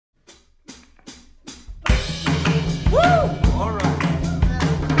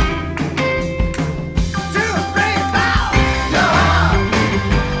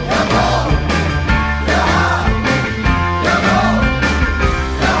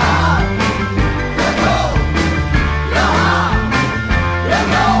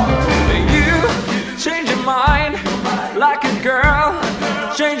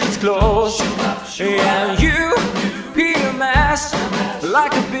close. And you pee a mess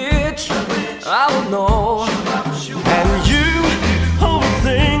like a bitch, I don't know. And you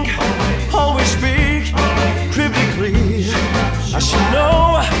overthink, always speak cryptically. I should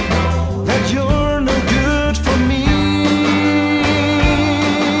know that you're no good for me.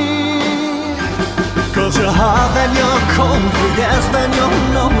 Cause you're hot and you're cold, you're yes then you'll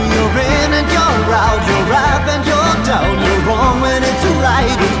know. You're in and you're out, you're up and you're down. You're wrong when it's right,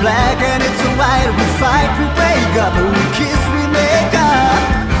 it's black and it's white. We fight, we wake up, we kiss, we make up.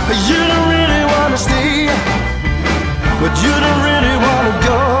 You don't really wanna stay, but you don't really wanna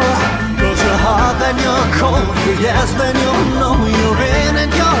go. Cause you're hot and you're cold, you're yes then you'll know. You're in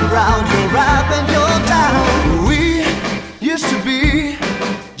and you're out, you're up and you're down. We used to be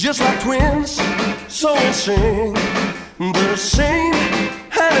just like twins, so insane, the same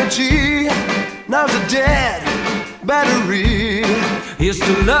energy. Now's a dead battery. Used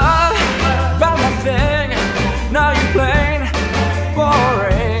to love about my thing, now you're plain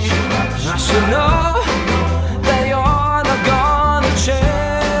boring. I should know that you're not gonna change.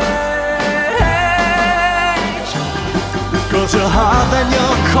 Cause you're hot and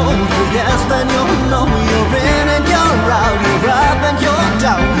you're cold, you're yes then you'll know. You're in and you're out, you're up and you're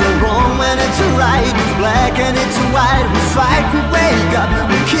down. You're wrong when it's right, it's black and it's white. We fight, we wake up,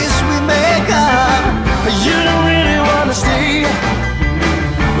 we kiss, we make up. You don't really wanna stay,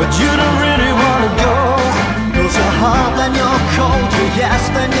 but you don't really wanna go. Cause you're hot and you're cold, you're yes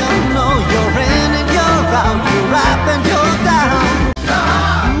then you know. You're in and you're out, you're up and you're down.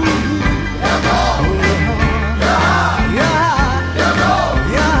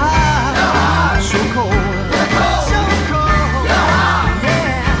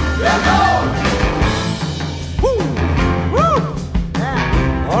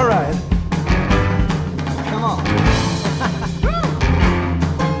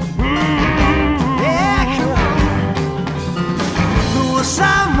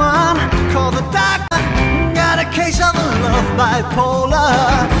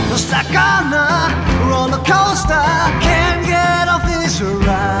 Bipolar, stuck on a roller coaster.